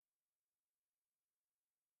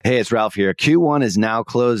Hey, it's Ralph here. Q1 is now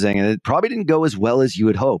closing, and it probably didn't go as well as you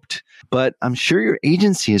had hoped. But I'm sure your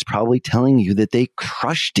agency is probably telling you that they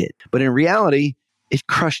crushed it. But in reality, it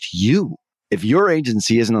crushed you. If your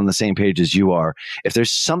agency isn't on the same page as you are, if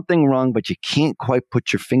there's something wrong, but you can't quite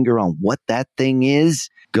put your finger on what that thing is,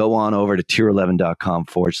 go on over to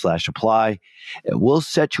tier11.com/apply. And we'll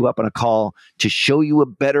set you up on a call to show you a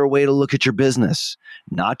better way to look at your business.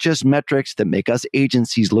 Not just metrics that make us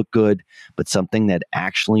agencies look good, but something that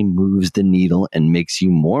actually moves the needle and makes you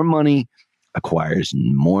more money, acquires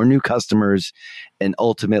more new customers, and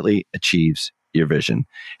ultimately achieves your vision.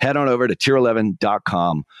 Head on over to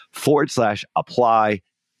tier11.com/apply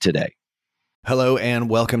today. Hello and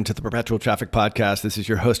welcome to the Perpetual Traffic Podcast. This is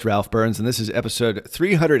your host, Ralph Burns, and this is episode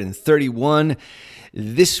 331.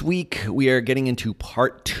 This week, we are getting into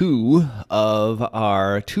part 2 of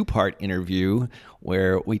our 2-part interview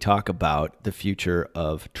where we talk about the future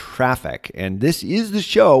of traffic. And this is the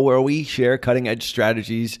show where we share cutting-edge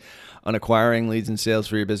strategies on acquiring leads and sales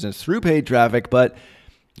for your business through paid traffic. But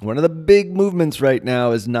one of the big movements right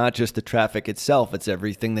now is not just the traffic itself, it's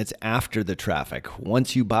everything that's after the traffic.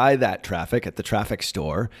 Once you buy that traffic at the traffic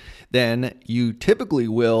store, then you typically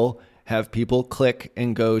will have people click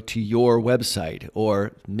and go to your website.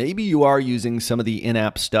 Or maybe you are using some of the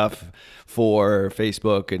in-app stuff for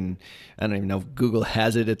Facebook, and I don't even know if Google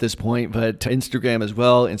has it at this point, but Instagram as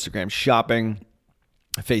well, Instagram shopping,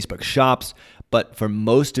 Facebook shops. But for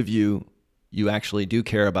most of you, you actually do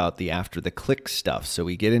care about the after the click stuff. So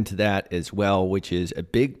we get into that as well, which is a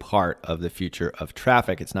big part of the future of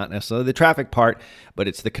traffic. It's not necessarily the traffic part, but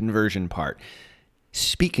it's the conversion part.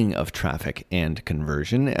 Speaking of traffic and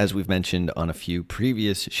conversion, as we've mentioned on a few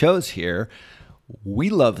previous shows here, we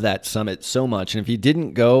love that summit so much. And if you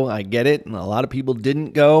didn't go, I get it. And a lot of people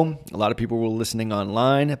didn't go. A lot of people were listening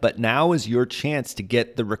online. But now is your chance to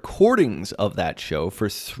get the recordings of that show for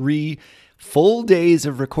 3 full days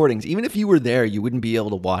of recordings. Even if you were there, you wouldn't be able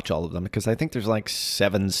to watch all of them because I think there's like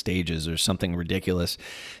 7 stages or something ridiculous.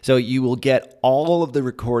 So you will get all of the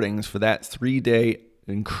recordings for that 3-day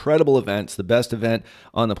incredible event. It's the best event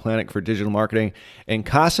on the planet for digital marketing. And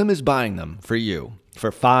Qasim is buying them for you.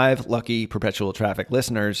 For 5 lucky Perpetual Traffic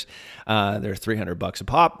listeners, they're $300 a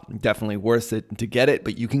pop. Definitely worth it to get it,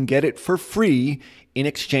 but you can get it for free in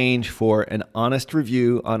exchange for an honest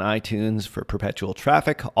review on iTunes for Perpetual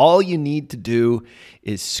Traffic. All you need to do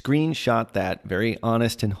is screenshot that very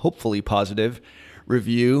honest and hopefully positive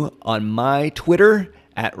review on my Twitter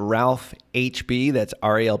at RalphHB. That's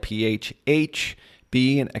RALPHHB.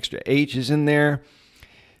 An extra H is in there.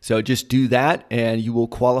 So just do that and you will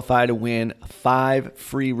qualify to win 5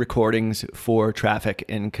 free recordings for Traffic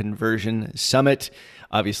and Conversion Summit.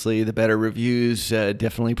 Obviously, the better reviews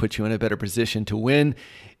definitely put you in a better position to win.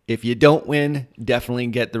 If you don't win, definitely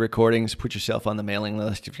get the recordings. Put yourself on the mailing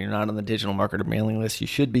list. If you're not on the digital marketer mailing list, you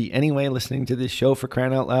should be anyway listening to this show, for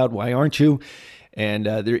crying out loud. Why aren't you? And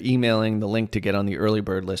they're emailing the link to get on the early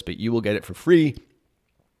bird list, but you will get it for free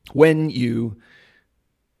when you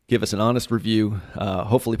give us an honest review,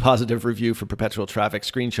 hopefully positive review for Perpetual Traffic.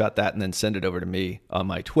 Screenshot that and then send it over to me on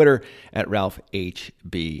my Twitter at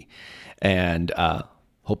RalphHB. And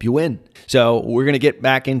hope you win. So we're going to get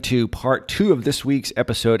back into part 2 of this week's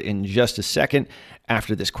episode in just a second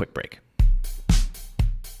after this quick break.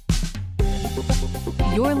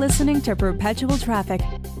 You're listening to Perpetual Traffic.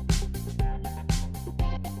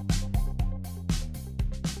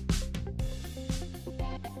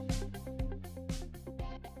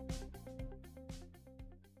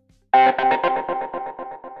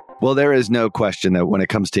 Well, there is no question that when it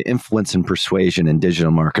comes to influence and persuasion in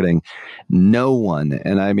digital marketing, no one,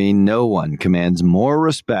 and I mean no one, commands more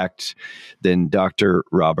respect than Dr.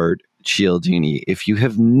 Robert Cialdini. If you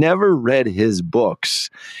have never read his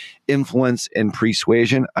books, Influence and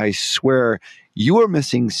Persuasion, I swear you are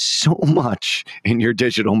missing so much in your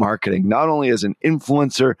digital marketing, not only as an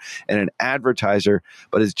influencer and an advertiser,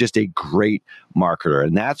 but as just a great marketer.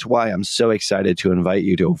 And that's why I'm so excited to invite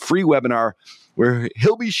you to a free webinar where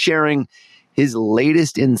he'll be sharing his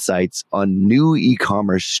latest insights on new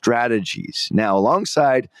e-commerce strategies. Now,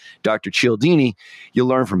 alongside Dr. Cialdini, you'll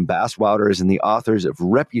learn from Bass Wouters and the authors of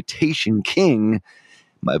Reputation King,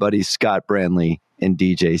 my buddies Scott Branley and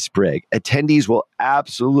DJ Sprigg. Attendees will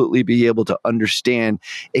absolutely be able to understand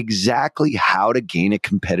exactly how to gain a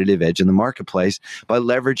competitive edge in the marketplace by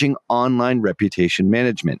leveraging online reputation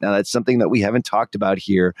management. Now, that's something that we haven't talked about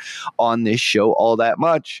here on this show all that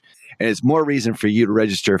much. And it's more reason for you to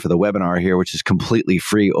register for the webinar here, which is completely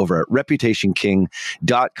free over at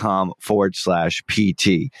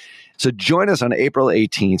reputationking.com/PT. So join us on April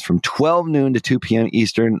 18th from 12 noon to 2 p.m.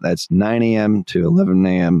 Eastern. That's 9 a.m. to 11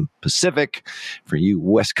 a.m. Pacific for you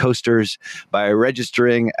West Coasters by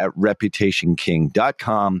registering at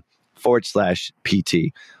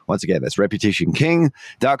reputationking.com/PT. Once again, that's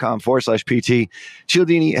reputationking.com/PT.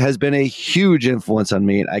 Cialdini has been a huge influence on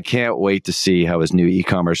me, and I can't wait to see how his new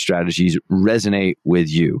e-commerce strategies resonate with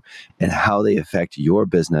you and how they affect your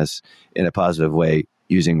business in a positive way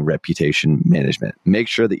using reputation management. Make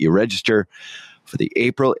sure that you register for the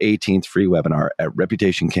April 18th free webinar at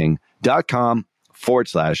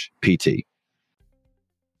reputationking.com/PT.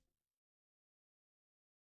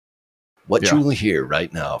 What you will hear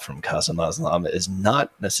right now from Qasem Aslam is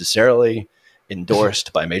not necessarily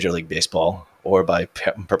endorsed by Major League Baseball or by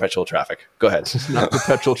Perpetual Traffic. Go ahead. It's not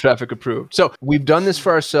Perpetual Traffic approved. So we've done this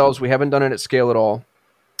for ourselves. We haven't done it at scale at all,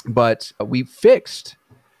 but we fixed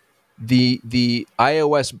the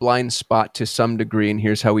iOS blind spot to some degree, and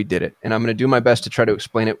here's how we did it. And I'm going to do my best to try to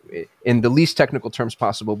explain it in the least technical terms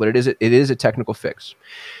possible, but it is a technical fix.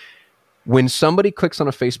 When somebody clicks on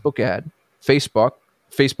a Facebook ad,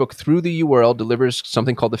 Facebook through the URL delivers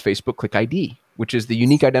something called the Facebook Click ID, which is the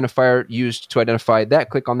unique identifier used to identify that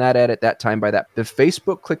click on that ad at that time by that. The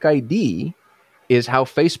Facebook Click ID is how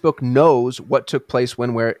Facebook knows what took place,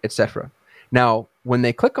 when, where, etc. Now, when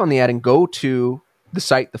they click on the ad and go to the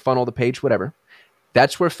site, the funnel, the page, whatever,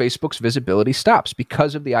 that's where Facebook's visibility stops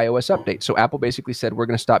because of the iOS update. So Apple basically said, we're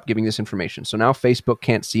going to stop giving this information. So now Facebook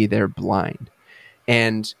can't see, they're blind.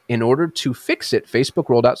 And in order to fix it, Facebook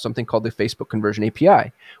rolled out something called the Facebook Conversion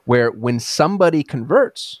API, where when somebody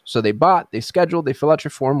converts, so they bought, they scheduled, they fill out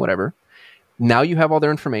your form, whatever, now you have all their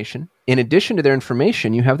information. In addition to their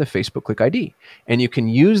information, you have the Facebook Click ID. And you can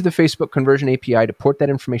use the Facebook Conversion API to port that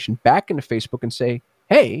information back into Facebook and say,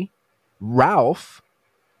 hey, Ralph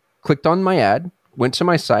clicked on my ad, went to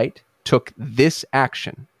my site, took this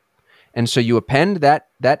action. And so you append that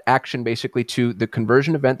action basically to the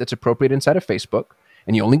conversion event that's appropriate inside of Facebook,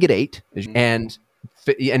 and you only get 8. And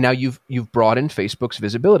now you've brought in Facebook's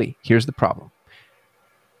visibility. Here's the problem: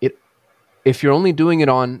 if you're only doing it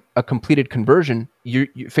on a completed conversion,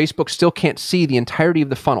 Facebook still can't see the entirety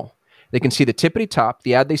of the funnel. They can see the tippity top,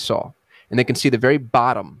 the ad they saw, and they can see the very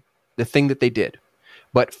bottom, the thing that they did.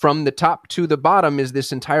 But from the top to the bottom is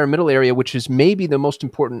this entire middle area, which is maybe the most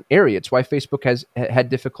important area. It's why Facebook has had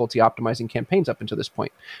difficulty optimizing campaigns up until this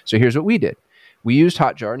point. So here's what we did. We used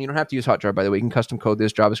Hotjar, and you don't have to use Hotjar, by the way. You can custom code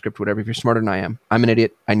this, JavaScript, whatever, if you're smarter than I am. I'm an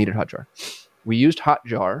idiot. I needed Hotjar. We used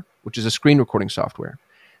Hotjar, which is a screen recording software,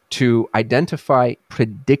 to identify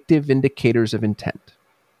predictive indicators of intent.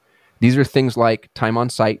 These are things like time on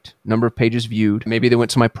site, number of pages viewed. Maybe they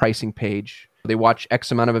went to my pricing page. They watch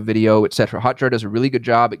X amount of a video, etc. Hotjar does a really good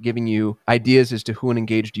job at giving you ideas as to who an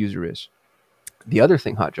engaged user is. The other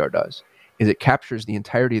thing Hotjar does is it captures the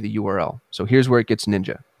entirety of the URL. So here's where it gets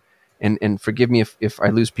ninja. And forgive me if I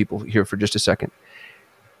lose people here for just a second.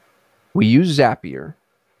 We use Zapier,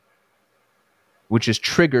 which is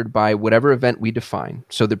triggered by whatever event we define.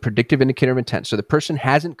 So the predictive indicator of intent. So the person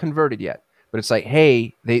hasn't converted yet, but it's like,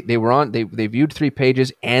 hey, they viewed 3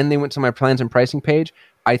 pages and they went to my plans and pricing page.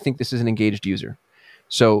 I think this is an engaged user.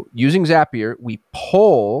 So using Zapier, we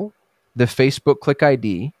pull the Facebook Click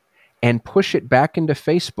ID and push it back into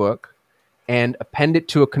Facebook and append it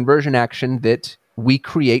to a conversion action that we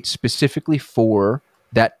create specifically for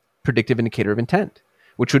that predictive indicator of intent,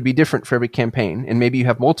 which would be different for every campaign. And maybe you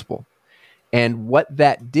have multiple. And what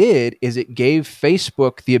that did is it gave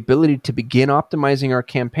Facebook the ability to begin optimizing our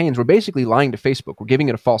campaigns. We're basically lying to Facebook. We're giving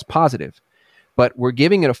it a false positive, but we're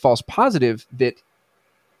giving it a false positive that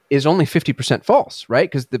is only 50% false, right?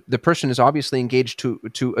 Because the person is obviously engaged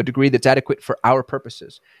to a degree that's adequate for our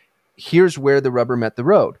purposes. Here's where the rubber met the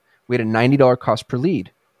road. We had a $90 cost per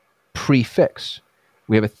lead pre-fix.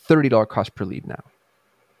 We have a $30 cost per lead now.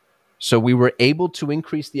 So we were able to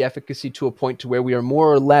increase the efficacy to a point to where we are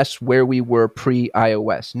more or less where we were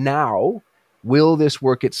pre-iOS. Now, will this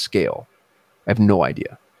work at scale? I have no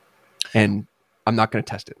idea. And I'm not going to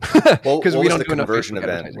test it. Because we don't do enough conversion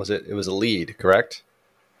event. It was a lead, correct?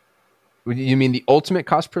 You mean the ultimate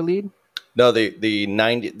cost per lead? No, your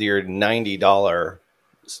 $90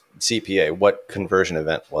 CPA. What conversion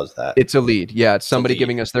event was that? It's a lead. Yeah, it's somebody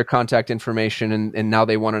giving us their contact information, and now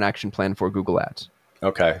they want an action plan for Google Ads.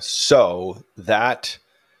 Okay, so that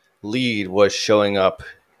lead was showing up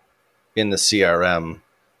in the CRM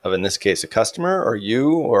of, in this case, a customer or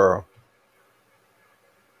you, or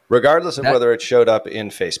regardless of whether it showed up in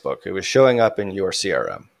Facebook, it was showing up in your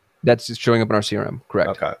CRM. That's showing up in our CRM,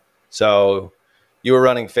 correct. Okay. So you were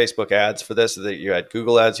running Facebook ads for this, that you had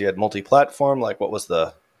Google ads, you had multi-platform, like what was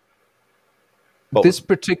the... This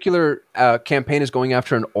particular campaign is going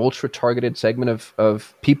after an ultra-targeted segment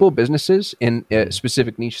of people, businesses, in a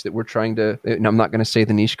specific niche that we're trying to, and I'm not going to say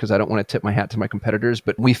the niche because I don't want to tip my hat to my competitors,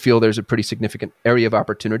 but we feel there's a pretty significant area of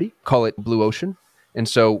opportunity. Call it blue ocean. And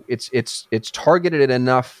so it's targeted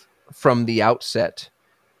enough from the outset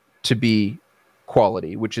to be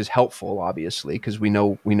quality, which is helpful, obviously, because we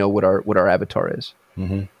know what our avatar is.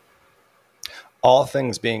 Mm-hmm. All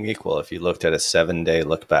things being equal, if you looked at a 7-day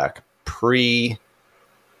look back, pre-guru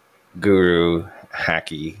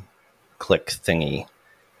hacky click thingy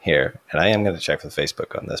here, and I am going to check with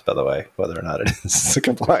Facebook on this, by the way, whether or not it is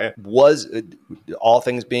compliant. Was all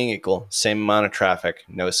things being equal, same amount of traffic,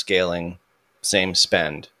 no scaling, same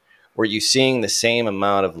spend. Were you seeing the same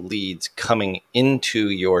amount of leads coming into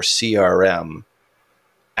your CRM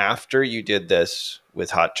after you did this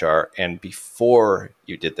with Hotjar and before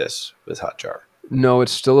you did this with Hotjar? No,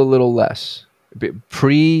 it's still a little less.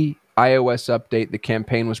 Pre-iOS update, the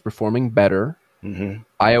campaign was performing better. Mm-hmm.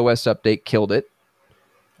 iOS update killed it.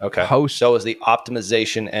 Okay. So it was the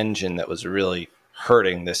optimization engine that was really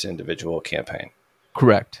hurting this individual campaign.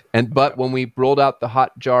 Correct. But when we rolled out the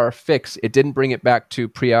Hotjar fix, it didn't bring it back to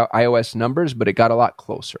pre-iOS numbers, but it got a lot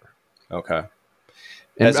closer. Okay.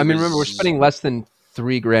 And remember, we're spending less than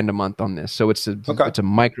 $3,000 a month on this, so it's a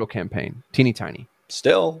micro campaign, teeny tiny.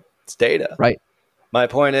 Still, it's data, right? My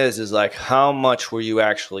point is like, how much were you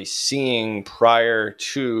actually seeing prior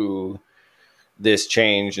to this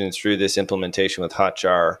change and through this implementation with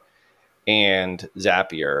Hotjar and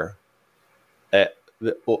Zapier,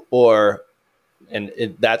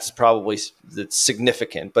 that's probably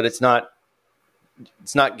significant, but it's not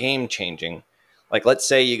game changing. Like, let's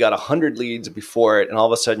say you got 100 leads before it, and all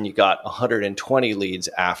of a sudden you got 120 leads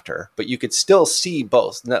after, but you could still see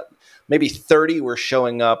both. Maybe 30 were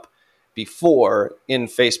showing up before in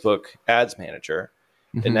Facebook Ads Manager,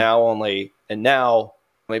 mm-hmm. and now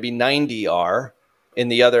maybe 90 are in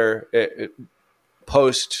the other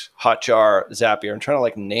post Hotjar Zapier. I'm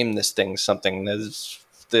trying to name this thing something. There's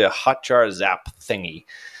the Hotjar Zap thingy.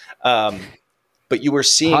 But you were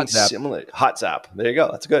seeing similar Hot Zap. There you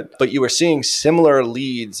go. That's good. But you were seeing similar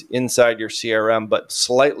leads inside your CRM, but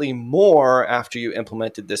slightly more after you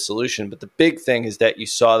implemented this solution. But the big thing is that you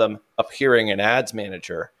saw them appearing in Ads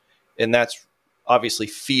Manager, and that's obviously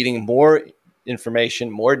feeding more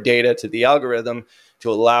information, more data to the algorithm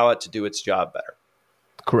to allow it to do its job better.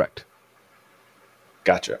 Correct.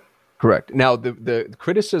 Gotcha. Correct. Now, the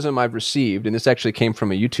criticism I've received, and this actually came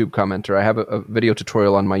from a YouTube commenter. I have a video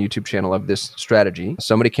tutorial on my YouTube channel of this strategy.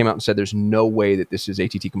 Somebody came out and said there's no way that this is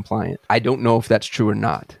ATT compliant. I don't know if that's true or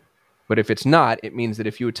not. But if it's not, it means that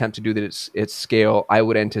if you attempt to do that at scale, I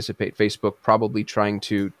would anticipate Facebook probably trying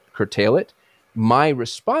to curtail it. My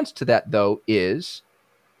response to that, though, is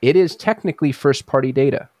it is technically first-party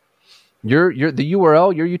data. The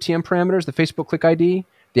URL, your UTM parameters, the Facebook click ID,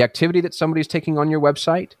 the activity that somebody's taking on your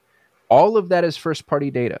website, all of that is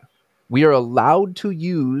first-party data. We are allowed to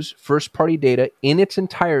use first-party data in its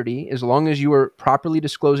entirety as long as you are properly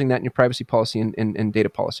disclosing that in your privacy policy and data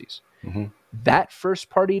policies. Mm-hmm. That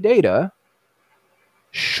first-party data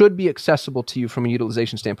should be accessible to you from a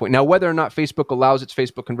utilization standpoint. Now, whether or not Facebook allows its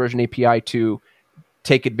Facebook Conversion API to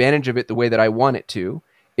take advantage of it the way that I want it to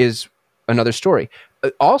is another story.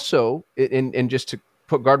 Also, and just to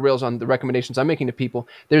put guardrails on the recommendations I'm making to people,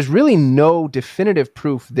 there's really no definitive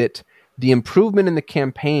proof that the improvement in the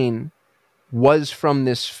campaign was from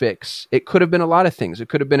this fix. It could have been a lot of things. It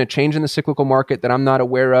could have been a change in the cyclical market that I'm not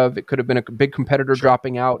aware of. It could have been a big competitor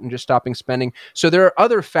dropping out and just stopping spending. So there are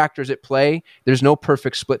other factors at play. There's no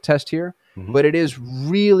perfect split test here, mm-hmm. but it is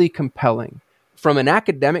really compelling. From an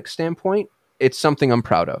academic standpoint, it's something I'm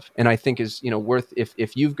proud of, and I think is worth.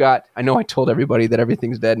 If you've got, I know I told everybody that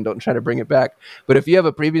everything's dead and don't try to bring it back, but if you have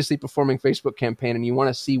a previously performing Facebook campaign and you want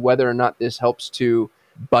to see whether or not this helps to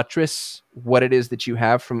buttress what it is that you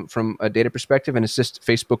have from a data perspective and assist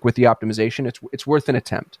Facebook with the optimization, it's worth an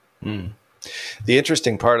attempt. Mm. The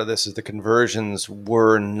interesting part of this is the conversions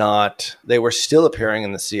they were still appearing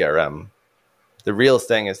in the CRM. The real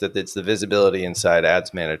thing is that it's the visibility inside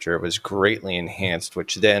Ads Manager was greatly enhanced,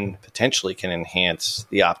 which then potentially can enhance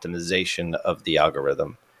the optimization of the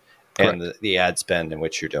algorithm. Correct. And the ad spend in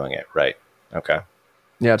which you're doing it, right? Okay.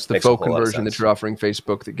 Yeah, it's the faux conversion that you're offering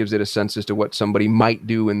Facebook that gives it a sense as to what somebody might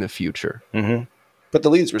do in the future. Mm-hmm. But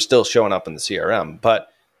the leads were still showing up in the CRM,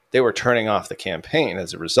 but they were turning off the campaign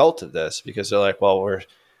as a result of this because they're like, well,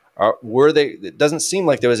 were they? It doesn't seem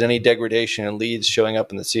like there was any degradation in leads showing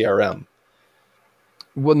up in the CRM.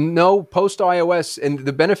 Well, no, post iOS, and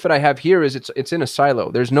the benefit I have here is it's in a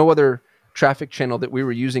silo. There's no other traffic channel that we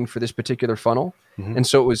were using for this particular funnel. And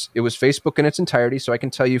so it was Facebook in its entirety. So I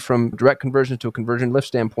can tell you from direct conversion to a conversion lift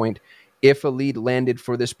standpoint, if a lead landed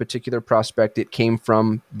for this particular prospect, it came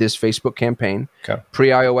from this Facebook campaign. Okay.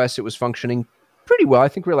 Pre-iOS, it was functioning pretty well. I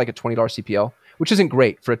think we were like a $20 CPL, which isn't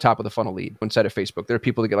great for a top of the funnel lead inside of Facebook. There are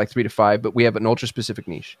people that get like 3 to 5, but we have an ultra specific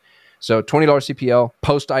niche. So $20 CPL,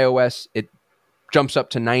 post iOS, it jumps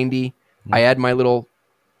up to 90. I add my little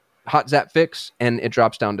hot zap fix and it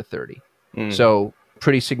drops down to 30. So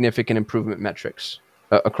pretty significant improvement metrics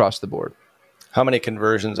across the board. How many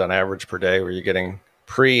conversions on average per day were you getting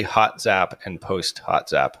pre-hot zap and post-hot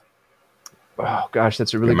zap? Oh gosh,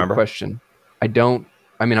 that's a really good question. I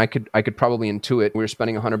could probably intuit. We were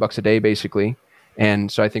spending $100 a day basically.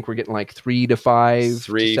 And so I think we're getting like 3 to 5.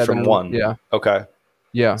 3 to 7 from 1. Yeah. Okay.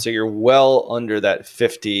 Yeah. So you're well under that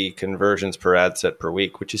 50 conversions per ad set per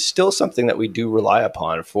week, which is still something that we do rely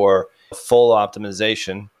upon for full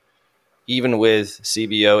optimization. Even with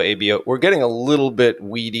CBO, ABO, we're getting a little bit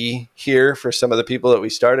weedy here for some of the people that we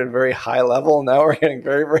started very high level. Now we're getting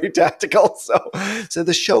very, very tactical. So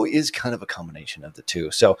the show is kind of a combination of the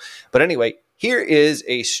two. But anyway, here is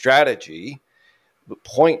a strategy. The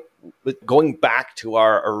point, going back to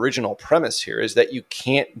our original premise here, is that you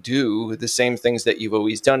can't do the same things that you've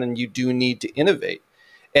always done, and you do need to innovate.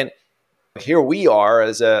 And here we are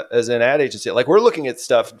as an ad agency, like we're looking at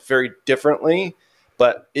stuff very differently.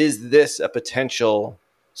 But is this a potential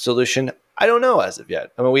solution? I don't know as of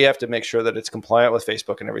yet. I mean, we have to make sure that it's compliant with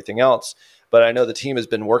Facebook and everything else. But I know the team has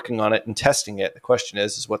been working on it and testing it. The question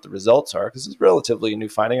is what the results are, because it's relatively a new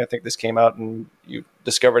finding. I think this came out and you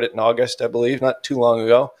discovered it in August, I believe, not too long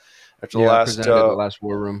ago. After the last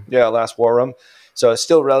War Room. Yeah, last War Room. So it's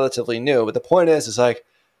still relatively new. But the point is like,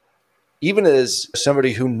 even as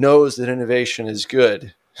somebody who knows that innovation is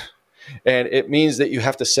good, and it means that you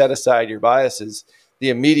have to set aside your biases, the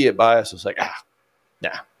immediate bias was like, nah,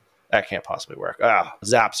 that can't possibly work.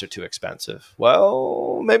 Zaps are too expensive.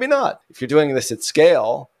 Well, maybe not. If you're doing this at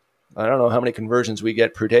scale, I don't know how many conversions we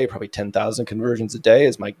get per day, probably 10,000 conversions a day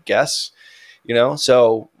is my guess.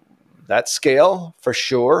 So that scale for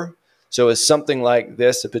sure. So is something like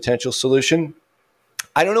this a potential solution?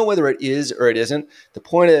 I don't know whether it is or it isn't. The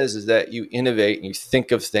point is that you innovate and you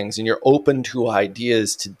think of things and you're open to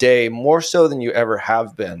ideas today more so than you ever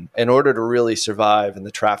have been in order to really survive in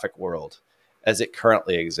the traffic world as it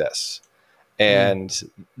currently exists.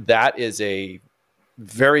 And that is a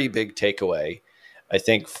very big takeaway, I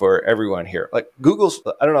think, for everyone here. Like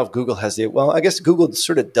I don't know if Google has I guess Google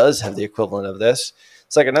sort of does have the equivalent of this.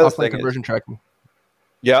 It's like another thing. Conversion tracking.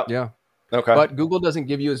 Yeah. Yeah. Okay. But Google doesn't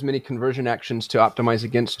give you as many conversion actions to optimize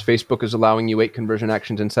against. Facebook is allowing you 8 conversion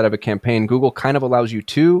actions instead of a campaign. Google kind of allows you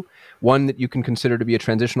 2, one that you can consider to be a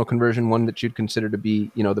transitional conversion, one that you'd consider to be,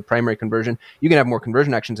 the primary conversion. You can have more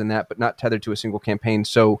conversion actions than that, but not tethered to a single campaign.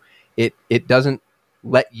 So it doesn't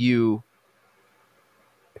let you.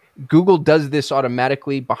 Google does this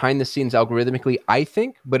automatically behind the scenes algorithmically, I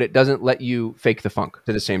think, but it doesn't let you fake the funk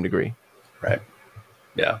to the same degree. Right.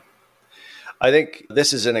 Yeah. I think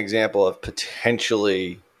this is an example of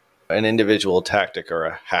potentially an individual tactic or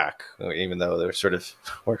a hack, even though they're sort of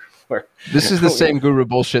this is the same guru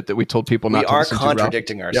bullshit that we told people not to listen to. We are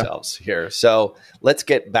contradicting ourselves here. So let's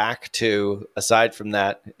get back to, aside from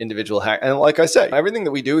that individual hack. And like I said, everything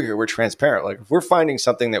that we do here, we're transparent. Like if we're finding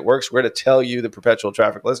something that works, we're going to tell you, the perpetual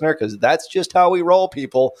traffic listener, because that's just how we roll,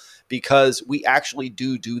 people, because we actually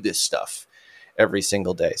do this stuff every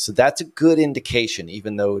single day. So that's a good indication,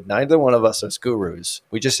 even though neither one of us is gurus.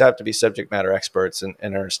 We just have to be subject matter experts and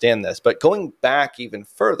understand this. But going back even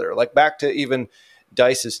further, like back to even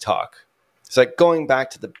Dice's talk, it's like going back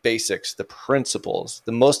to the basics, the principles,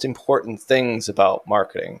 the most important things about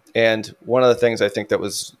marketing. And one of the things I think that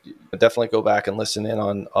was, definitely go back and listen in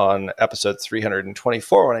on episode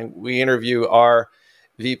 324 when we interview our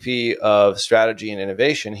VP of strategy and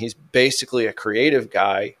innovation. He's basically a creative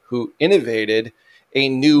guy who innovated a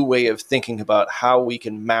new way of thinking about how we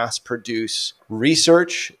can mass produce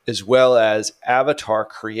research as well as avatar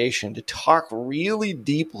creation to talk really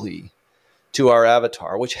deeply to our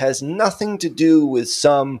avatar, which has nothing to do with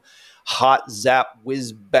some hot zap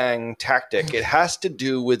whiz bang tactic. It has to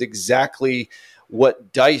do with exactly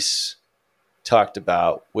what Dice talked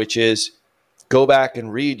about, which is go back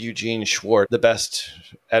and read Eugene Schwartz, the best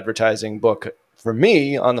advertising book for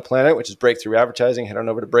me on the planet, which is Breakthrough Advertising. Head on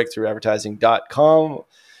over to breakthroughatvertising.com.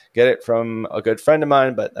 Get it from a good friend of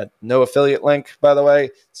mine, but no affiliate link, by the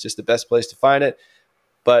way. It's just the best place to find it.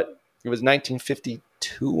 But it was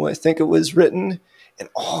 1952, I think it was written. And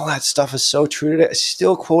all that stuff is so true today. I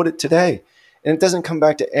still quote it today. And it doesn't come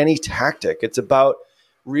back to any tactic. It's about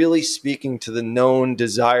really speaking to the known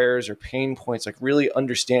desires or pain points, like really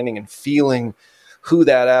understanding and feeling who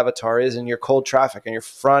that avatar is in your cold traffic and your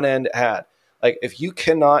front end ad. Like if you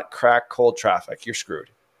cannot crack cold traffic, you're screwed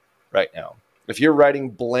right now. If you're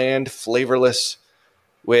writing bland, flavorless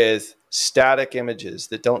with static images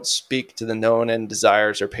that don't speak to the known end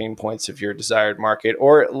desires or pain points of your desired market,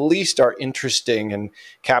 or at least are interesting and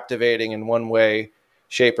captivating in one way,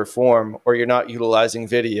 shape, or form, or you're not utilizing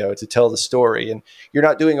video to tell the story, and you're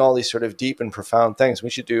not doing all these sort of deep and profound things. We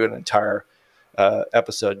should do an entire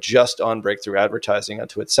episode just on breakthrough advertising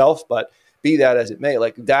unto itself, but be that as it may,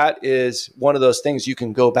 like that is one of those things you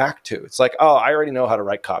can go back to. It's like, oh, I already know how to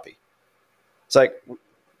write copy. It's like,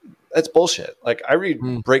 that's bullshit. Like I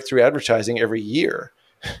read breakthrough advertising every year.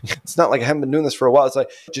 It's not like I haven't been doing this for a while. It's like,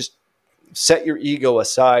 just set your ego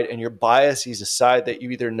aside and your biases aside that you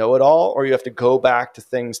either know it all or you have to go back to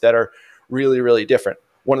things that are really, really different.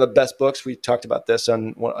 One of the best books, we talked about this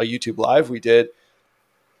on a YouTube live we did.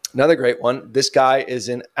 Another great one. This guy is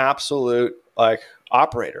an absolute like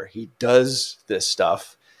operator. He does this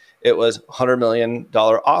stuff. It was $100 million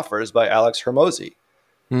Offers by Alex Hormozi.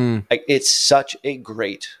 Like, it's such a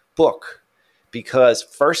great book because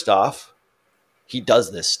first off, he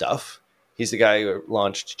does this stuff. He's the guy who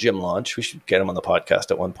launched Gym Launch. We should get him on the podcast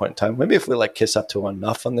at one point in time. Maybe if we like kiss up to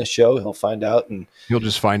enough on this show, he'll find out and he'll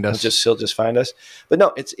just find us. He'll just find us. But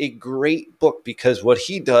no, it's a great book because what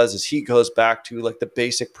he does is he goes back to like the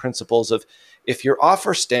basic principles of if your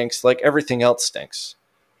offer stinks, like everything else stinks.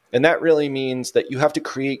 And that really means that you have to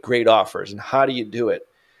create great offers. And how do you do it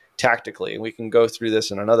tactically? And we can go through this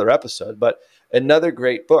in another episode, but another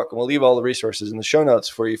great book, and we'll leave all the resources in the show notes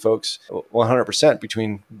for you folks 100%.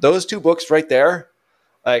 Between those two books right there,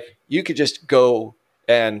 like you could just go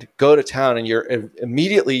to town and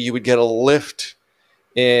immediately you would get a lift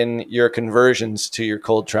in your conversions to your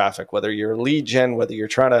cold traffic, whether you're lead gen, whether you're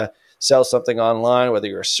trying to sell something online, whether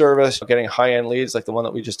you're a service, getting high-end leads like the one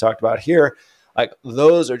that we just talked about here. Like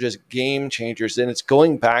those are just game changers. And it's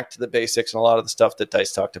going back to the basics and a lot of the stuff that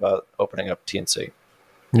Dice talked about opening up TNC.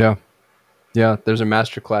 Yeah. Yeah, there's a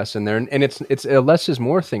masterclass in there, and it's a less is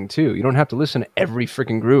more thing too. You don't have to listen to every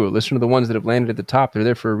freaking guru. Listen to the ones that have landed at the top. They're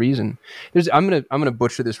there for a reason. I'm gonna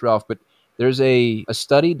butcher this, Ralph, but there's a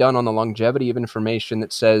study done on the longevity of information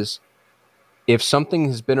that says if something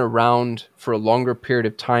has been around for a longer period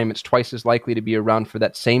of time, it's twice as likely to be around for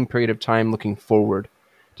that same period of time looking forward.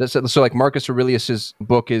 So like Marcus Aurelius's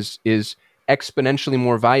book is exponentially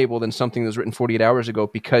more valuable than something that was written 48 hours ago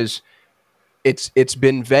because it's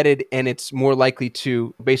been vetted and it's more likely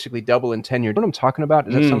to basically double in tenure. You know what I'm talking about?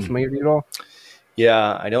 Does that sound familiar to you at all?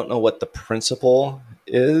 Yeah, I don't know what the principle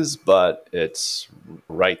is, but it's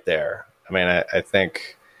right there. I mean, I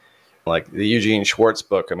think like the Eugene Schwartz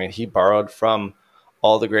book, I mean, he borrowed from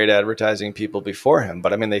all the great advertising people before him,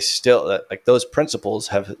 but I mean, they still, like those principles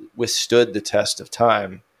have withstood the test of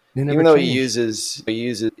time. Even though he uses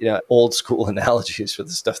old school analogies for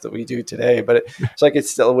the stuff that we do today, but it's like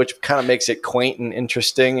it's still, which kind of makes it quaint and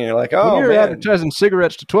interesting. And you're like, oh, when you're advertising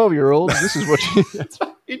cigarettes to 12-year-olds, this is what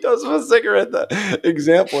he does with a cigarette. The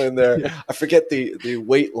example in there, yeah. I forget the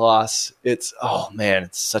weight loss. It's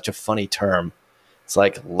it's such a funny term. It's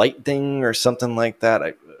like lightening or something like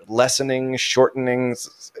that. Lessening, shortening.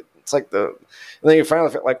 It's like and then you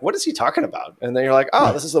finally feel like, what is he talking about? And then you're like,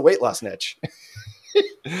 oh, this is the weight loss niche.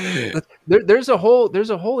 There's a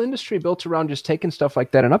whole industry built around just taking stuff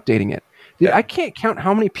like that and updating it. Dude, yeah. I can't count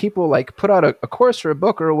how many people like put out a course or a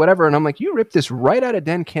book or whatever, and I'm like, you ripped this right out of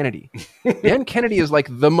Dan Kennedy. Dan Kennedy is like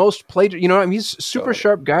the most plagiarized. You know, I mean, he's a super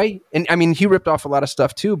sharp guy, and I mean, he ripped off a lot of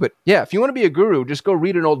stuff too. But yeah, if you want to be a guru, just go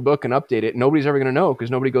read an old book and update it. Nobody's ever going to know because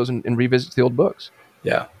nobody goes and revisits the old books.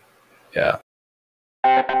 Yeah, yeah.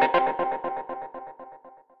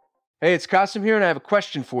 Hey, it's Qasim here, and I have a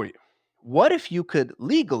question for you. What if you could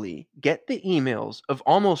legally get the emails of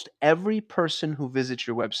almost every person who visits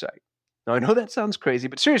your website? Now, I know that sounds crazy,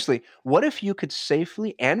 but seriously, what if you could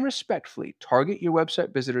safely and respectfully target your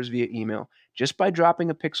website visitors via email just by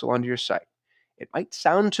dropping a pixel onto your site? It might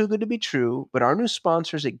sound too good to be true, but our new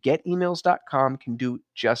sponsors at getemails.com can do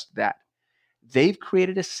just that. They've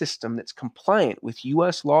created a system that's compliant with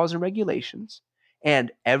US laws and regulations,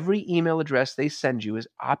 and every email address they send you is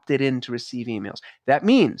opted in to receive emails. That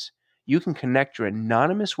means you can connect your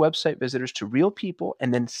anonymous website visitors to real people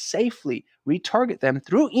and then safely retarget them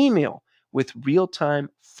through email with real-time,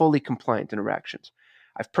 fully compliant interactions.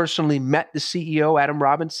 I've personally met the CEO, Adam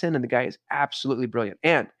Robinson, and the guy is absolutely brilliant.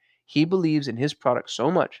 And he believes in his product so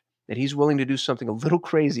much that he's willing to do something a little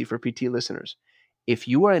crazy for PT listeners. If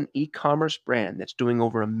you are an e-commerce brand that's doing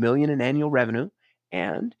over $1 million in annual revenue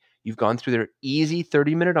and you've gone through their easy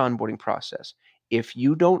 30-minute onboarding process, If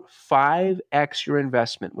you don't 5x your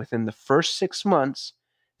investment within the first 6 months,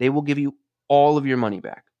 they will give you all of your money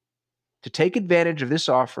back. To take advantage of this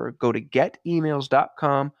offer, go to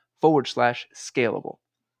getemails.com/scalable.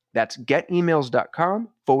 That's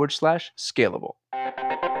getemails.com/scalable.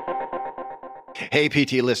 Hey,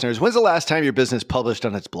 PT listeners, when's the last time your business published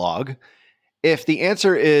on its blog? If the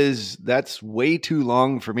answer is that's way too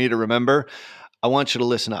long for me to remember, I want you to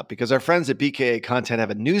listen up, because our friends at BKA Content have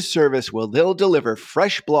a new service where they'll deliver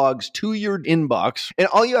fresh blogs to your inbox, and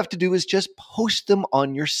all you have to do is just post them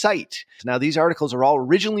on your site. Now, these articles are all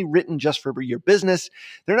originally written just for your business.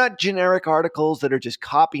 They're not generic articles that are just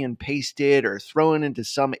copy and pasted or thrown into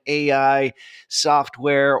some AI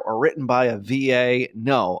software or written by a VA.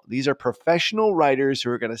 No, these are professional writers who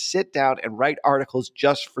are going to sit down and write articles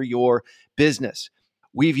just for your business.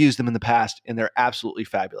 We've used them in the past, and they're absolutely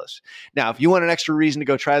fabulous. Now, if you want an extra reason to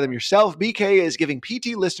go try them yourself, BKA is giving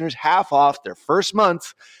PT listeners half off their first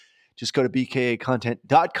month. Just go to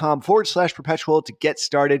bkacontent.com/perpetual to get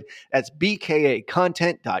started. That's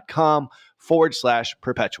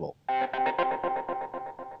bkacontent.com/perpetual.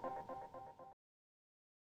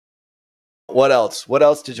 What else? What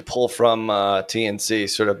else did you pull from TNC,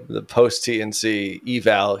 sort of the post-TNC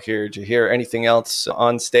eval here? Did you hear anything else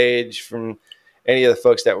on stage from any of the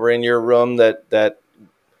folks that were in your room that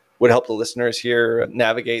would help the listeners here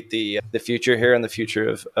navigate the future here and the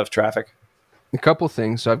future of traffic? A couple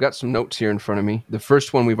things. So I've got some notes here in front of me. The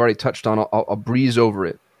first one we've already touched on. I'll breeze over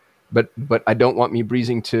it, but I don't want me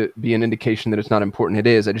breezing to be an indication that it's not important. It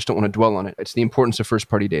is. I just don't want to dwell on it. It's the importance of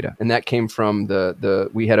first-party data, and that came from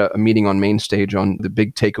we had a meeting on main stage on the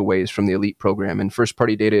big takeaways from the elite program. And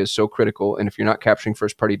first-party data is so critical. And if you're not capturing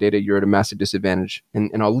first-party data, you're at a massive disadvantage.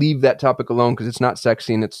 And I'll leave that topic alone because it's not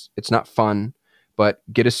sexy and it's not fun. But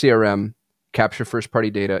get a CRM. Capture first-party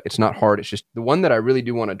data. It's not hard. It's just the one that I really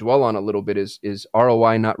do want to dwell on a little bit is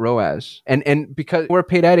ROI, not ROAS. And because we're a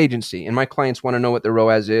paid ad agency and my clients want to know what their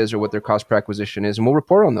ROAS is or what their cost per acquisition is, and we'll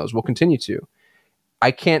report on those. We'll continue to.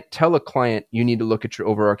 I can't tell a client you need to look at your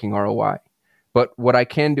overarching ROI. But what I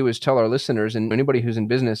can do is tell our listeners and anybody who's in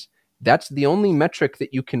business, that's the only metric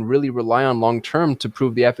that you can really rely on long-term to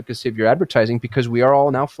prove the efficacy of your advertising, because we are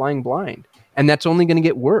all now flying blind. And that's only going to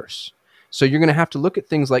get worse. So you're going to have to look at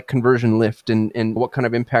things like conversion lift and what kind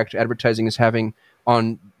of impact advertising is having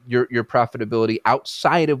on your profitability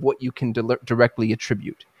outside of what you can directly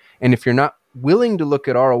attribute. And if you're not willing to look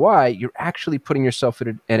at ROI, you're actually putting yourself at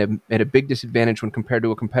a big disadvantage when compared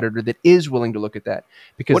to a competitor that is willing to look at that.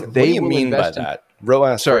 Because what do you mean by that?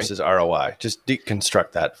 ROAS versus ROI. Just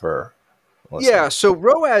deconstruct that for listeners. Yeah, so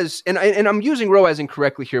ROAS, and I'm using ROAS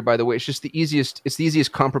incorrectly here, by the way. It's just the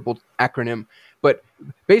easiest comparable acronym. But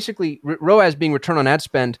basically, ROAS being return on ad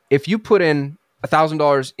spend. If you put in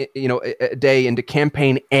 $1,000, a day into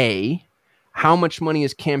campaign A, how much money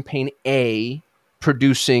is campaign A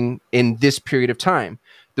producing in this period of time?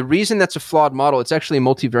 The reason that's a flawed model, it's actually a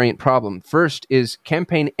multivariate problem. First is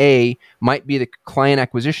campaign A might be the client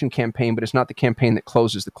acquisition campaign, but it's not the campaign that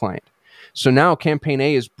closes the client. So now campaign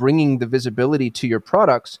A is bringing the visibility to your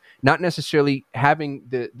products, not necessarily having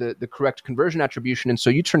the correct conversion attribution. And so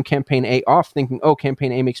you turn campaign A off thinking, oh,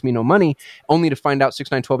 campaign A makes me no money, only to find out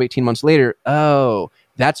 6, 9, 12, 18 months later, oh,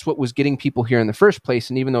 that's what was getting people here in the first place.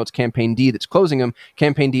 And even though it's campaign D that's closing them,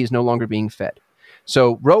 campaign D is no longer being fed.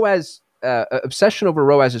 So ROAS, obsession over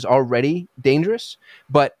ROAS is already dangerous,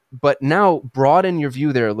 but now broaden your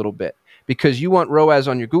view there a little bit. Because you want ROAS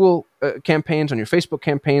on your Google campaigns, on your Facebook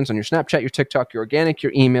campaigns, on your Snapchat, your TikTok, your organic,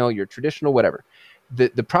 your email, your traditional, whatever.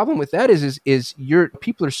 The problem with that is your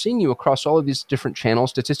people are seeing you across all of these different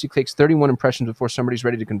channels. Statistically, takes 31 impressions before somebody's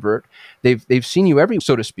ready to convert. They've seen you every,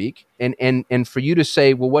 so to speak. And for you to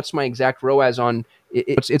say, well, what's my exact ROAS on?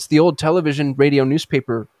 It's the old television, radio,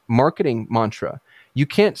 newspaper marketing mantra. You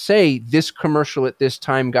can't say this commercial at this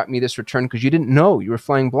time got me this return because you didn't know. You were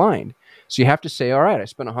flying blind. So you have to say, all right, I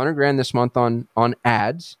spent $100,000 this month on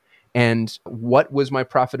ads, and what was my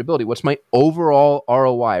profitability? What's my overall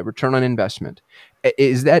ROI, return on investment?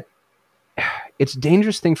 It's a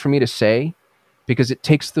dangerous thing for me to say because it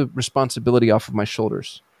takes the responsibility off of my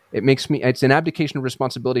shoulders. It's an abdication of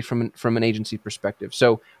responsibility from an agency perspective.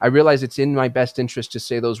 So I realize it's in my best interest to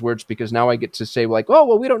say those words because now I get to say like, oh,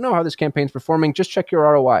 well, we don't know how this campaign's performing. Just check your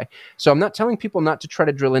ROI. So I'm not telling people not to try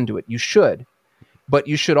to drill into it. You should, but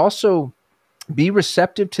you should also be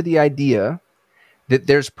receptive to the idea that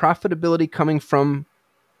there's profitability coming from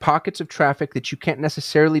pockets of traffic that you can't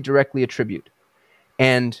necessarily directly attribute,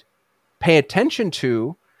 and pay attention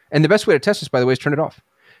to. And the best way to test this, by the way, is turn it off.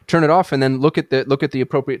 Turn it off, and then look at the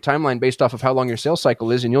appropriate timeline based off of how long your sales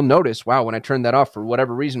cycle is, and you'll notice, wow, when I turned that off for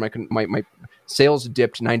whatever reason, my sales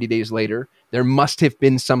dipped 90 days later. There must have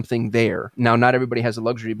been something there. Now, not everybody has the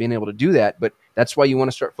luxury of being able to do that, but that's why you want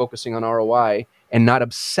to start focusing on ROI and not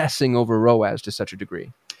obsessing over ROAS to such a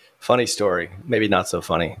degree. Funny story. Maybe not so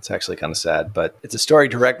funny. It's actually kind of sad, but it's a story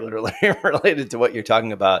directly related to what you're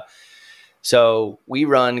talking about. So we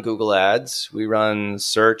run Google Ads, we run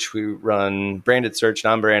search, we run branded search,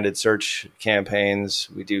 non-branded search campaigns.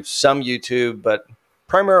 We do some YouTube, but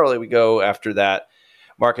primarily we go after that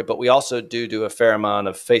market. But we also do a fair amount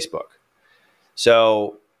of Facebook.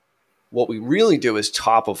 So what we really do is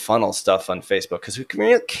top of funnel stuff on Facebook, because we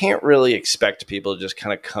can't really expect people to just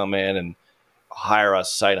kind of come in and hire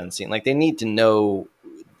us sight unseen. Like, they need to know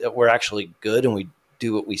that we're actually good and we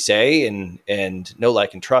do what we say, and know,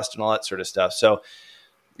 like, and trust and all that sort of stuff. So,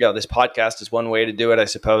 this podcast is one way to do it, I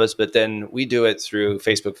suppose, but then we do it through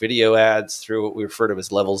Facebook video ads, through what we refer to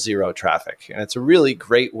as level 0 traffic. And it's a really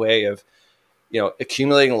great way of,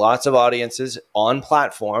 accumulating lots of audiences on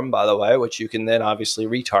platform, by the way, which you can then obviously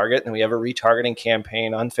retarget. And we have a retargeting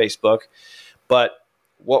campaign on Facebook. But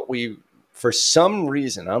for some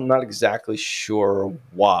reason, I'm not exactly sure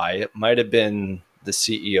why, it might have been the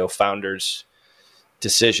CEO founder's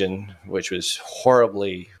decision, which was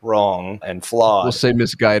horribly wrong and flawed. We'll say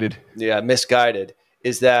misguided. Yeah, misguided,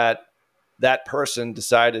 is that person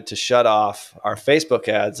decided to shut off our Facebook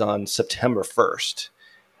ads on September 1st.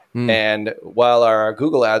 And while our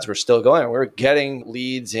Google ads were still going, we were getting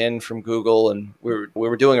leads in from Google, and we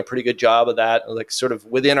were doing a pretty good job of that, like sort of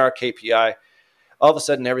within our KPI. All of a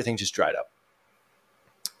sudden, everything just dried up.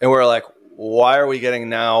 And we're like, why are we getting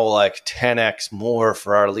now like 10x more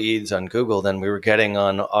for our leads on Google than we were getting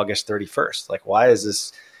on August 31st? Like, why is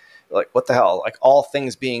this, like, what the hell? Like, all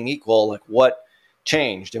things being equal, like, what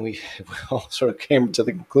changed? And we all sort of came to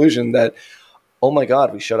the conclusion that, oh my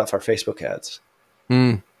God, we shut off our Facebook ads.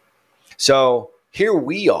 So here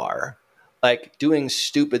we are, like, doing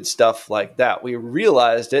stupid stuff like that. We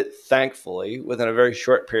realized it, thankfully, within a very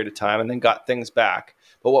short period of time, and then got things back.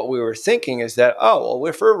 But what we were thinking is that,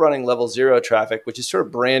 if we're running level 0 traffic, which is sort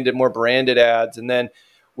of more branded ads, and then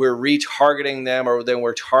we're retargeting them, or then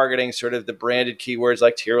we're targeting sort of the branded keywords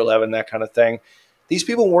like tier 11, that kind of thing. These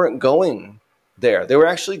people weren't going there. They were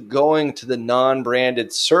actually going to the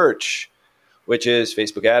non-branded search, which is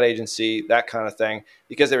Facebook ad agency, that kind of thing,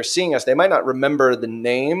 because they were seeing us. They might not remember the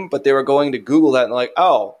name, but they were going to Google that and like,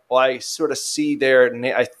 I sort of see their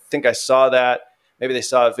name. I think I saw that. Maybe they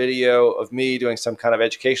saw a video of me doing some kind of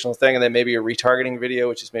educational thing, and then maybe a retargeting video,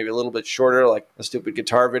 which is maybe a little bit shorter, like a stupid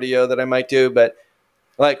guitar video that I might do. But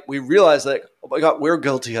like, we realized, like, oh my God, we're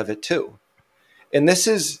guilty of it too. And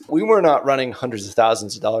we were not running hundreds of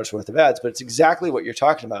thousands of dollars worth of ads, but it's exactly what you're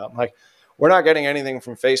talking about. I'm like, we're not getting anything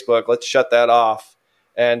from Facebook. Let's shut that off.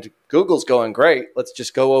 And Google's going great. Let's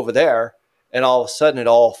just go over there. And all of a sudden, it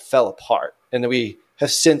all fell apart. And we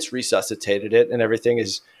have since resuscitated it, and everything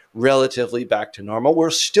is relatively back to normal. We're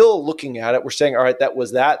still looking at it. We're saying, all right,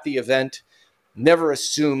 was the event. Never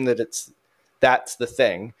assume that that's the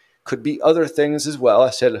thing. Could be other things as well. I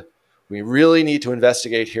said, we really need to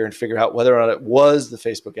investigate here and figure out whether or not it was the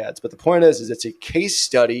Facebook ads. But the point is it's a case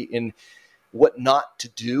study in what not to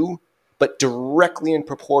do, but directly in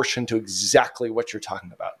proportion to exactly what you're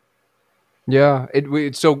talking about. Yeah.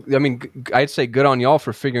 I'd say good on y'all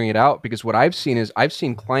for figuring it out, because what I've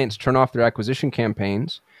seen clients turn off their acquisition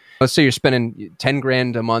campaigns. Let's say you're spending 10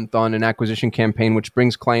 grand a month on an acquisition campaign, which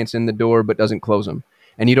brings clients in the door, but doesn't close them.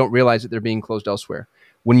 And you don't realize that they're being closed elsewhere.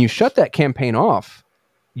 When you shut that campaign off,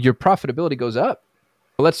 your profitability goes up.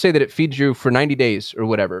 Let's say that it feeds you for 90 days or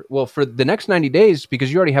whatever. Well, for the next 90 days,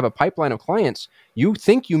 because you already have a pipeline of clients, you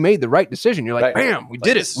think you made the right decision. You're like, bam, we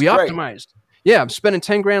did it. We optimized. Yeah, I'm spending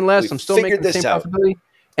 10 grand less. I'm still making the same profitability.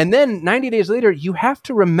 And then 90 days later, you have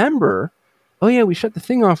to remember, oh yeah, we shut the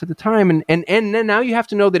thing off at the time. And then now you have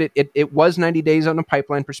to know that it was 90 days on a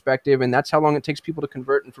pipeline perspective. And that's how long it takes people to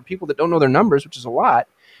convert. And for people that don't know their numbers, which is a lot,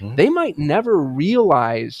 they might never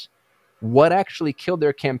realize what actually killed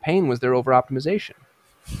their campaign was their over-optimization.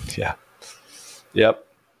 Yeah. Yep.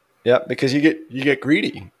 Because you get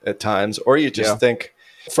greedy at times, or you just think.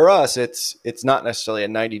 For us, it's not necessarily a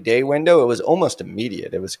 90-day window. It was almost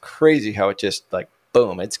immediate. It was crazy how it just, like,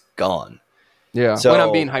 boom, it's gone. Yeah. So, when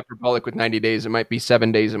I'm being hyperbolic with 90 days, it might be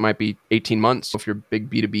 7 days. It might be 18 months if you're big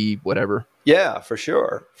B2B, whatever. Yeah, for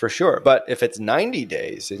sure. But if it's 90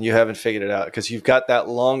 days and you haven't figured it out because you've got that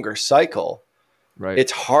longer cycle, right,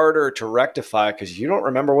 it's harder to rectify because you don't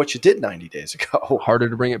remember what you did 90 days ago. Harder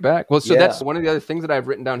to bring it back. Well, so that's one of the other things that I've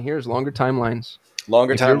written down here is longer timelines.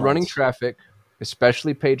 If you're running traffic,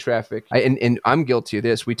 especially paid traffic, and I'm guilty of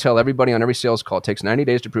this. We tell everybody on every sales call, it takes 90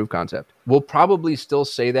 days to prove concept. We'll probably still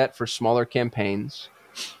say that for smaller campaigns,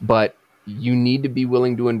 but you need to be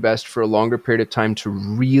willing to invest for a longer period of time to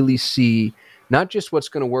really see not just what's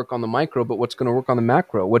going to work on the micro, but what's going to work on the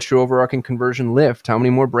macro. What's your overarching conversion lift? How many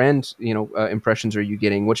more brand impressions are you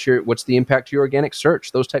getting? What's the impact to your organic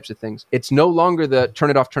search? Those types of things. It's no longer the turn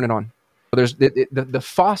it off, turn it on. There's the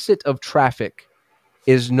faucet of traffic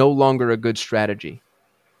is no longer a good strategy.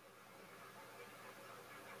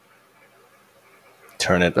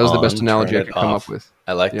 Turn it. That was on, the best analogy I could come off. up with.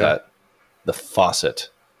 I like that. The faucet.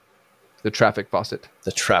 The traffic faucet.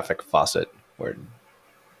 The traffic faucet. Where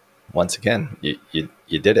once again, you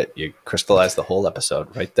did it. You crystallized the whole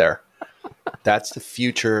episode right there. That's the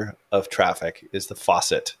future of traffic, is the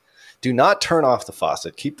faucet. Do not turn off the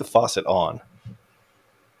faucet. Keep the faucet on.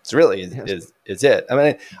 It's really is it. I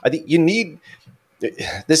mean, I think you need.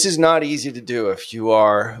 This is not easy to do if you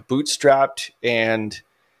are bootstrapped and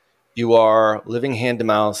you are living hand to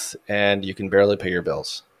mouth and you can barely pay your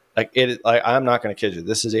bills. I'm not going to kid you.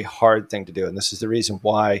 This is a hard thing to do, and this is the reason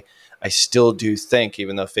why I still do think,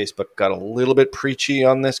 even though Facebook got a little bit preachy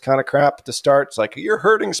on this kind of crap at the start, it's like, you're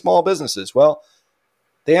hurting small businesses. Well,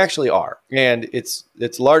 they actually are. And it's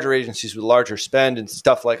larger agencies with larger spend and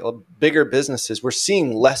stuff like bigger businesses. We're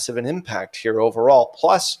seeing less of an impact here overall.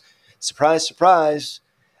 Plus, surprise, surprise,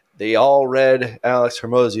 they all read Alex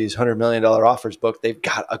Hormozi's $100 million offers book. They've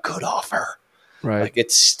got a good offer. Right. Like,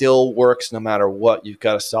 it still works no matter what. You've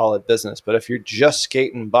got a solid business. But if you're just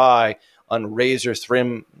skating by on razor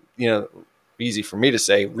thin, easy for me to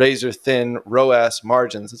say, razor thin ROAS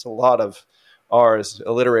margins, it's a lot of R's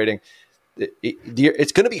alliterating.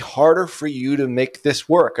 It's going to be harder for you to make this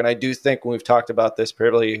work. And I do think, when we've talked about this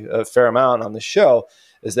probably a fair amount on the show,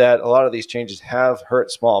 is that a lot of these changes have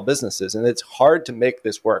hurt small businesses, and it's hard to make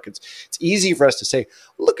this work. It's easy for us to say,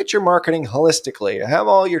 look at your marketing holistically, have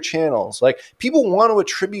all your channels. Like, people want to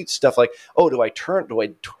attribute stuff like, oh, do I turn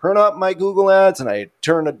up my Google ads and I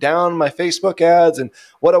turn down my Facebook ads? And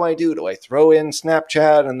what do? Do I throw in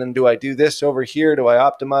Snapchat? And then do I do this over here? Do I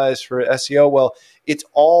optimize for SEO? Well, it's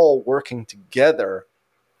all working together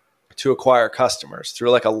to acquire customers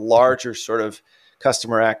through like a larger sort of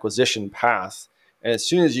customer acquisition path. And as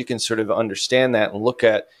soon as you can sort of understand that and look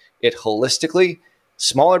at it holistically,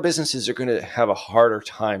 smaller businesses are going to have a harder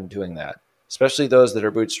time doing that, especially those that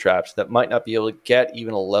are bootstrapped that might not be able to get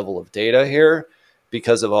even a level of data here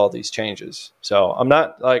because of all these changes. So I'm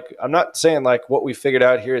not saying like what we figured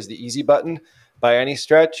out here is the easy button by any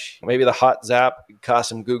stretch. Maybe the hot zap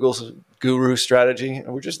Qasim Google's guru strategy.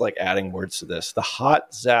 And we're just like adding words to this. The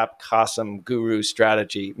hot zap Qasim guru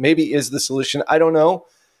strategy maybe is the solution. I don't know.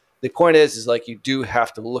 The point is like, you do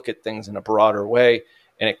have to look at things in a broader way,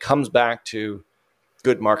 and it comes back to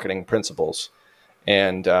good marketing principles.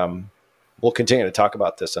 And we'll continue to talk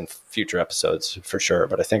about this on future episodes for sure.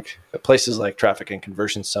 But I think places like Traffic and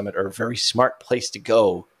Conversion Summit are a very smart place to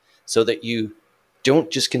go, so that you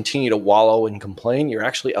don't just continue to wallow and complain. You're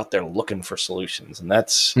actually out there looking for solutions, and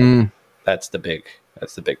that's the big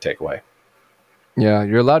takeaway. Yeah,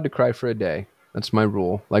 you're allowed to cry for a day. That's my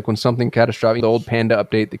rule. Like, when something catastrophic, the old Panda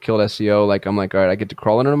update that killed SEO, like, I'm like, all right, I get to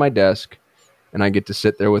crawl under my desk and I get to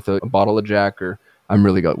sit there with a bottle of Jack, or I'm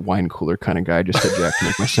really a wine cooler kind of guy. I just said Jack to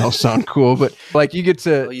make myself sound cool. But like, you get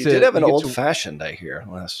to... Well, you did have an old fashioned, I hear,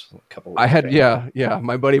 last couple of weeks. I had, yeah.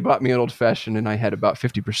 My buddy bought me an old fashioned, and I had about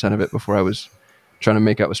 50% of it before I was trying to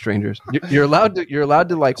make out with strangers. You're allowed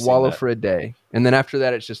to like wallow for a day, and then after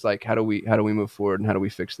that, it's just like, how do we move forward, and how do we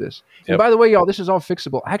fix this? Yep. And by the way, y'all, this is all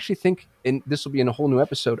fixable. I actually think, and this will be in a whole new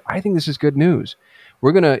episode, I think this is good news.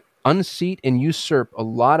 We're gonna unseat and usurp a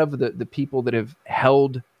lot of the people that have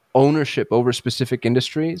held ownership over specific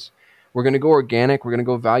industries. We're going to go organic. We're going to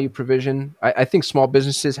go value provision. I think small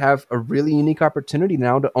businesses have a really unique opportunity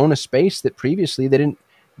now to own a space that previously they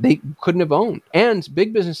couldn't have owned. And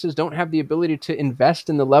big businesses don't have the ability to invest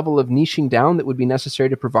in the level of niching down that would be necessary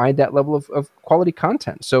to provide that level of quality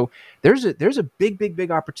content. So there's a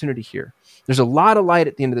big opportunity here. There's a lot of light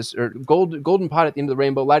at the end of this, or golden pot at the end of the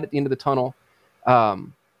rainbow, light at the end of the tunnel.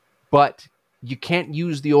 But you can't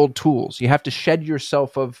use the old tools. You have to shed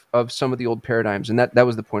yourself of some of the old paradigms. And that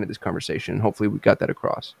was the point of this conversation. Hopefully we got that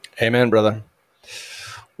across. Amen, brother.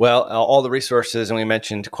 Well, all the resources, and we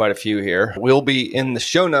mentioned quite a few here, will be in the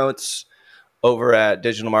show notes over at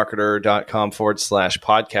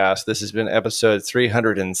digitalmarketer.com/podcast. This has been episode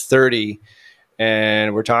 330,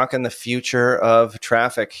 and we're talking the future of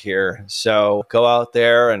traffic here. So go out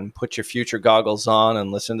there and put your future goggles on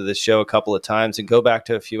and listen to this show a couple of times, and go back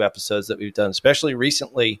to a few episodes that we've done, especially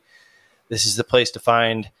recently. This is the place to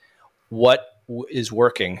find what is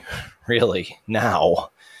working really now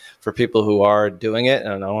for people who are doing it.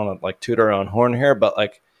 And I don't want to like toot our own horn here, but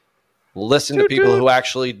like, Listen to people who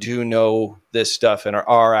actually do know this stuff and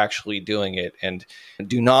are actually doing it. And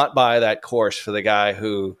do not buy that course for the guy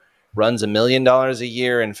who runs $1 million a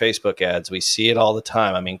year in Facebook ads. We see it all the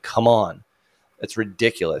time. I mean, come on. It's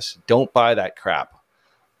ridiculous. Don't buy that crap.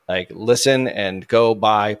 Like, listen and go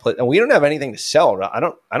buy. And we don't have anything to sell. I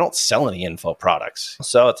don't sell any info products.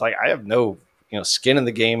 So it's like I have no skin in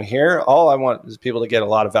the game here. All I want is people to get a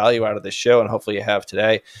lot of value out of this show, and hopefully you have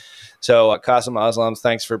today. So Qasim Aslams,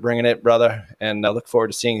 thanks for bringing it, brother. And I look forward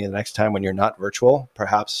to seeing you the next time when you're not virtual.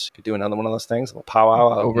 Perhaps you could do another one of those things, a little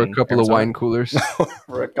powwow. Over a couple of wine coolers.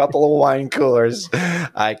 Over a couple of wine coolers.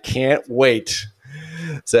 I can't wait.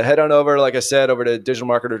 So head on over, like I said, over to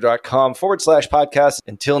digitalmarketer.com/podcast.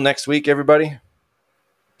 Until next week, everybody.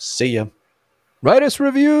 See ya. Write us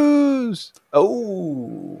reviews.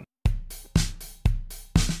 Oh.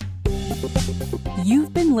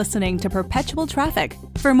 You've been listening to Perpetual Traffic.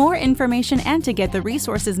 For more information and to get the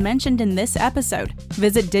resources mentioned in this episode,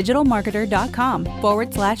 visit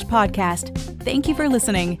digitalmarketer.com/podcast. Thank you for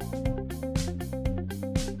listening.